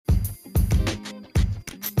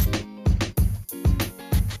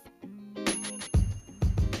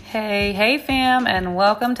Hey fam, and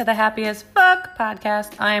welcome to the Happy as Fuck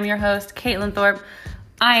podcast. I am your host, Caitlin Thorpe.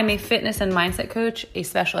 I am a fitness and mindset coach, a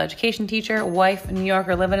special education teacher, wife, New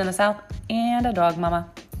Yorker living in the South, and a dog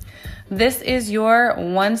mama. This is your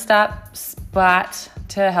one-stop spot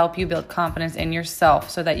to help you build confidence in yourself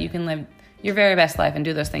so that you can live your very best life and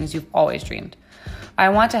do those things you've always dreamed. I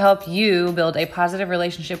want to help you build a positive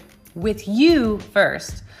relationship with you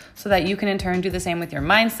first, so that you can in turn do the same with your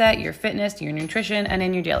mindset, your fitness, your nutrition, and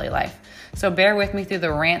in your daily life. So bear with me through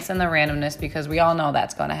the rants and the randomness because we all know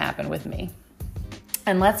that's going to happen with me.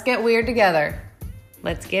 And let's get weird together.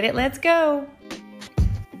 Let's get it. Let's go.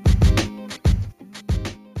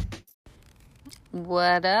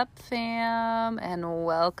 What up, fam? And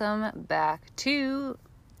welcome back to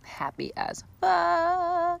Happy as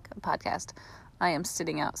Fuck podcast. I am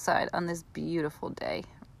sitting outside on this beautiful day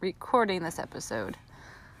recording this episode.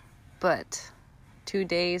 But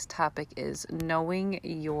today's topic is knowing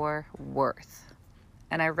your worth.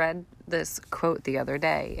 And I read this quote the other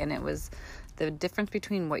day, and it was the difference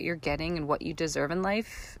between what you're getting and what you deserve in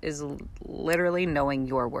life is literally knowing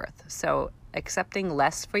your worth. So accepting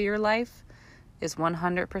less for your life is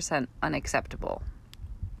 100% unacceptable.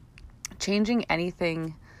 Changing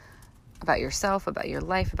anything about yourself, about your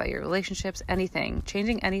life, about your relationships,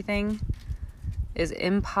 changing anything is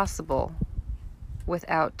impossible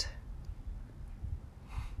without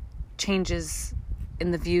changes in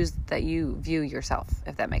the views that you view yourself,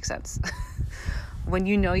 if that makes sense. When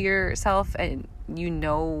you know yourself and you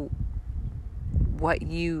know what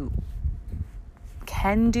you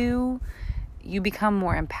can do, you become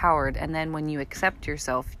more empowered. And then when you accept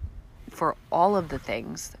yourself for all of the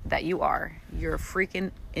things that you're freaking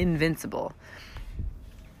invincible.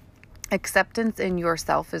 Acceptance in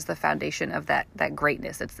yourself is the foundation of that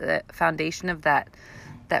greatness. It's the foundation of that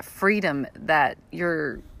freedom that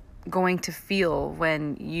you're going to feel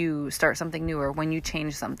when you start something new or when you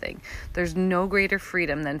change something. There's no greater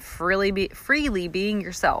freedom than freely being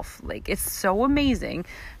yourself. Like, it's so amazing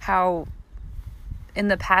how in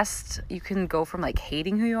the past you can go from like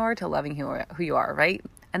hating who you are to loving who you are, right?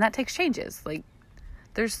 And that takes changes. Like,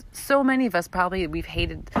 there's so many of us probably we've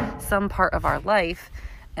hated some part of our life,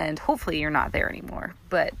 and hopefully you're not there anymore.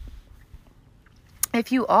 But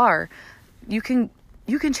if you are, you can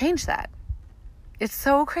change that. It's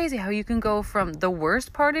so crazy how you can go from the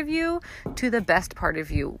worst part of you to the best part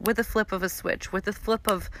of you with a flip of a switch, with a flip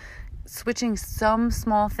of switching some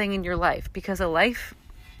small thing in your life. Because a life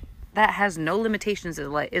that has no limitations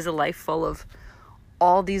is a life full of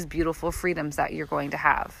all these beautiful freedoms that you're going to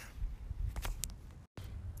have.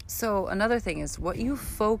 So another thing is what you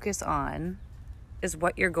focus on is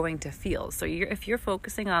what you're going to feel. So if you're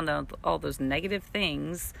focusing on all those negative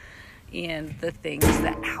things and the things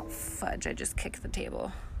that, ow, fudge, I just kicked the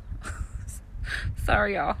table.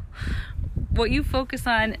 Sorry, y'all. What you focus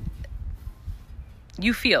on,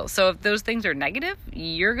 you feel. So if those things are negative,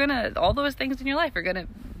 all those things in your life are gonna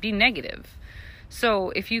be negative. So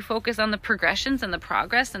if you focus on the progressions and the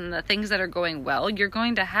progress and the things that are going well, you're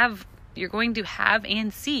going to have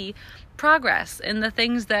and see progress in the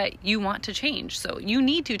things that you want to change. So you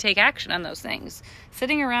need to take action on those things.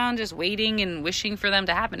 Sitting around just waiting and wishing for them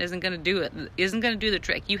to happen isn't going to do the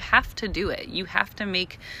trick. You have to do it. You have to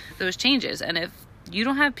make those changes. And if you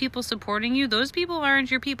don't have people supporting you, those people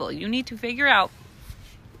aren't your people. You need to figure out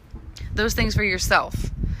those things for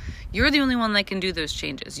yourself. You're the only one that can do those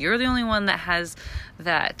changes. You're the only one that has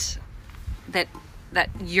that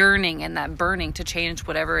yearning and that burning to change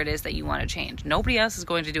whatever it is that you want to change. Nobody else is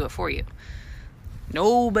going to do it for you.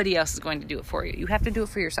 Nobody else is going to do it for you. You have to do it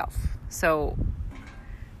for yourself. So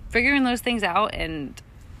figuring those things out and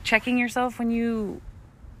checking yourself when you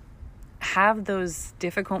have those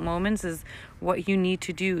difficult moments is what you need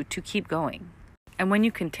to do to keep going. And when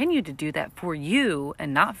you continue to do that for you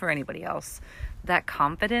and not for anybody else, that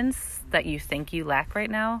confidence that you think you lack right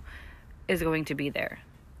now is going to be there.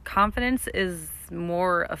 Confidence is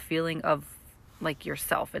more a feeling of like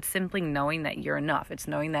yourself. It's simply knowing that you're enough. It's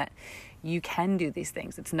knowing that you can do these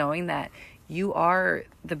things. It's knowing that you are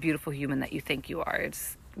the beautiful human that you think you are.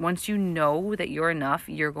 It's once you know that you're enough,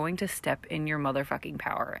 you're going to step in your motherfucking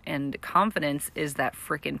power. And confidence is that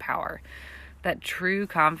freaking power. That true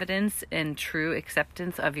confidence and true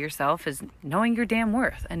acceptance of yourself is knowing your damn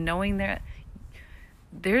worth and knowing that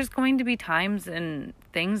there's going to be times and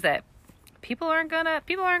things that people aren't gonna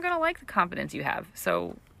like the confidence you have.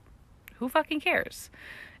 So who fucking cares?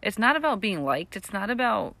 It's not about being liked. It's not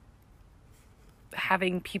about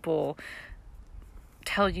having people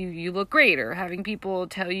tell you you look great or having people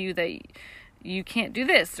tell you that you can't do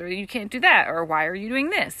this or you can't do that or why are you doing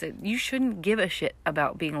this. You shouldn't give a shit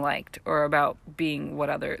about being liked or about being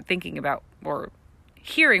thinking about or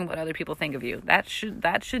hearing what other people think of you. That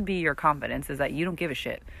should be your confidence, is that you don't give a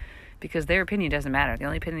shit, because their opinion doesn't matter. The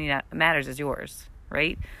only opinion that matters is yours,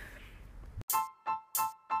 right?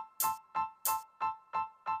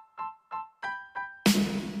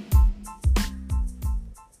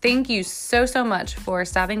 Thank you so much for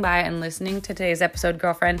stopping by and listening to today's episode,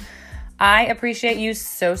 girlfriend. I appreciate you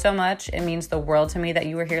so much. It means the world to me that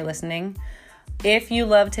you were here listening. If you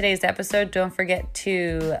love today's episode, don't forget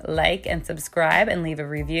to like and subscribe and leave a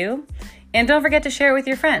review. And don't forget to share it with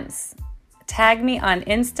your friends. Tag me on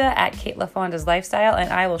Insta at Kate LaFonda's Lifestyle,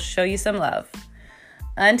 and I will show you some love.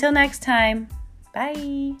 Until next time,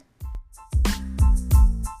 bye.